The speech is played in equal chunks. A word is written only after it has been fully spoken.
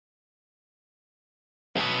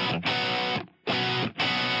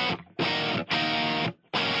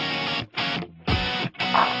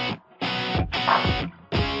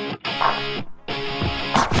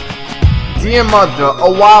Dear mother,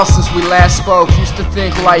 a while since we last spoke. Used to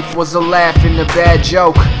think life was a laugh and a bad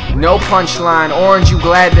joke. No punchline, aren't you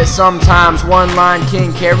glad that sometimes one line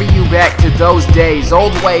can carry you back to those days,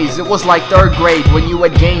 old ways. It was like third grade when you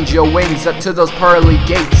had gained your wings up to those pearly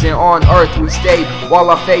gates, and on earth we stayed while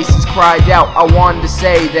our faces cried out. I wanted to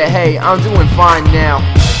say that hey, I'm doing fine now,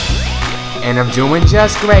 and I'm doing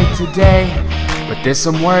just great today. But there's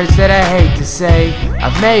some words that I hate to say.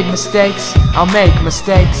 I've made mistakes, I'll make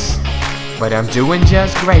mistakes, but I'm doing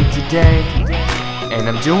just great today. And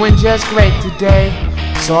I'm doing just great today.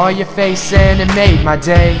 Saw your face and it made my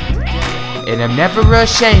day. And I'm never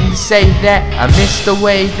ashamed to say that I missed the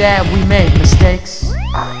way that we made mistakes.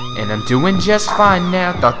 And I'm doing just fine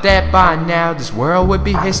now. Thought that by now this world would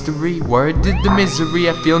be history. Word to the misery,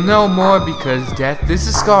 I feel no more, because death is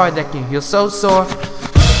a scar that can heal so sore.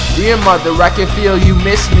 Dear mother, I can feel you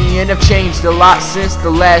miss me, and I've changed a lot since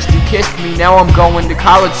the last you kissed me. Now I'm going to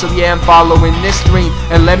college, so yeah, I'm following this dream.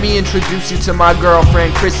 And let me introduce you to my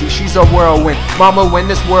girlfriend Chrissy, she's a whirlwind. Mama, when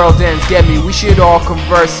this world ends, get me, we should all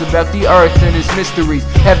converse about the earth and its mysteries.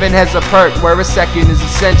 Heaven has a perk where a second is a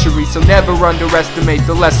century, so never underestimate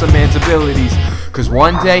the lesser man's abilities. Cause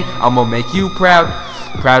one day, I'ma make you proud,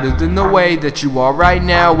 prouder than the way that you are right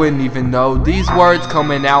now. And even though these words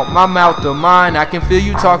coming out my mouth are mine, I can feel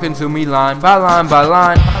you talking to me line by line by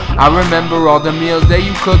line. I remember all the meals that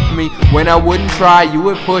you cooked me. When I wouldn't try, you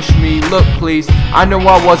would push me. Look please, I know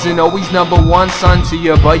I wasn't always number one son to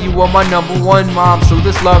you, but you were my number one mom, so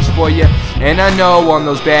this love's for you. And I know on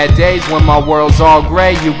those bad days when my world's all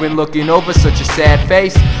gray, you've been looking over such a sad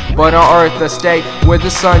face. But on earth I stay where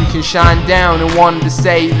the sun can shine down, and wanted to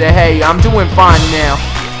say that hey, I'm doing fine now.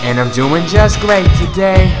 And I'm doing just great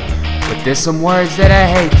today. But there's some words that I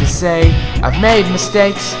hate to say. I've made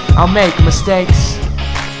mistakes, I'll make mistakes,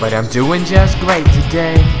 but I'm doing just great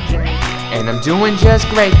today. And I'm doing just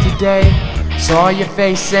great today. Saw your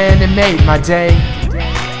face and it made my day.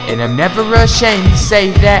 And I'm never ashamed to say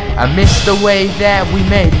that I missed the way that we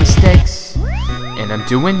made mistakes. And I'm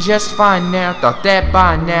doing just fine now. Thought that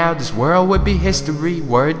by now this world would be history.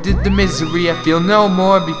 Word to the misery, I feel no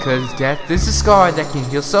more, because death is a scar that can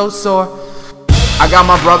heal so sore. I got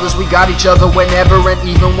my brothers, we got each other whenever, and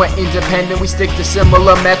even when independent we stick to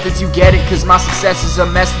similar methods. You get it, cause my success is a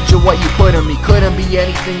message of what you put in me. Couldn't be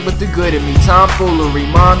anything but the good in me. Tomfoolery,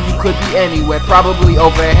 mom, you could be anywhere, probably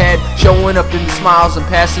overhead, showing up in the smiles and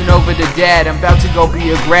passing over to dad. I'm about to go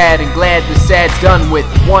be a grad, and glad the sad's done with.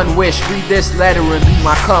 One wish, read this letter and be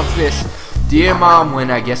my compass. Dear mom,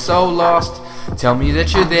 when I get so lost, tell me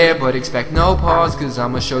that you're there, but expect no pause, cause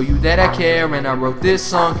I'ma show you that I care. And I wrote this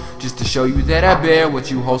song just to show you that I bear what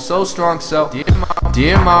you hold so strong. So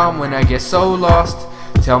dear mom, when I get so lost,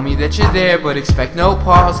 tell me that you're there, but expect no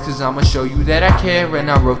pause, cause I'ma show you that I care. And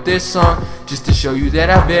I wrote this song just to show you that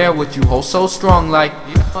I bear what you hold so strong. Like,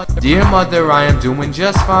 dear mother, I am doing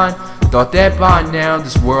just fine. Thought that by now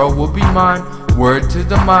this world would be mine. Word to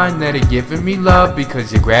the mind that are giving me love,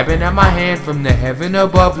 because you're grabbing at my hand from the heaven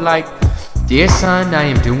above. Like, dear son, I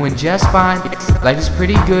am doing just fine. Life is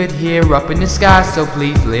pretty good here up in the sky, so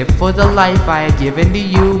please live for the life I have given to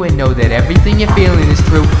you, and know that everything you're feeling is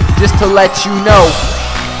true, just to let you know.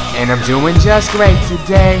 And I'm doing just great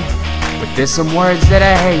today. But there's some words that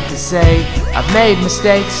I hate to say. I've made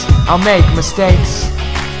mistakes, I'll make mistakes,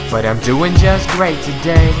 but I'm doing just great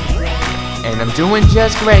today. And I'm doing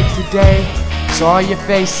just great today. Saw your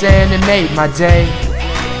face and it made my day.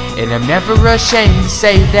 And I'm never ashamed to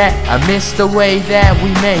say that I missed the way that we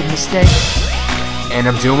made mistakes. And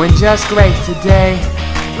I'm doing just great today.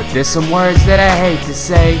 But there's some words that I hate to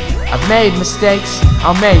say. I've made mistakes,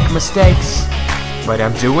 I'll make mistakes, but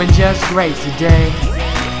I'm doing just great today.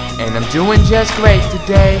 And I'm doing just great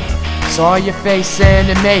today. Saw your face and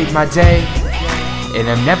it made my day. And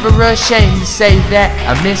I'm never ashamed to say that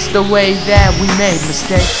I missed the way that we made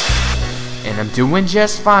mistakes. And I'm doing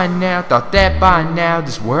just fine now. Thought that by now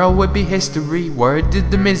this world would be history. Word to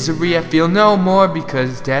the misery, I feel no more,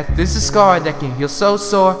 because death is a scar that can heal so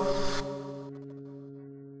sore.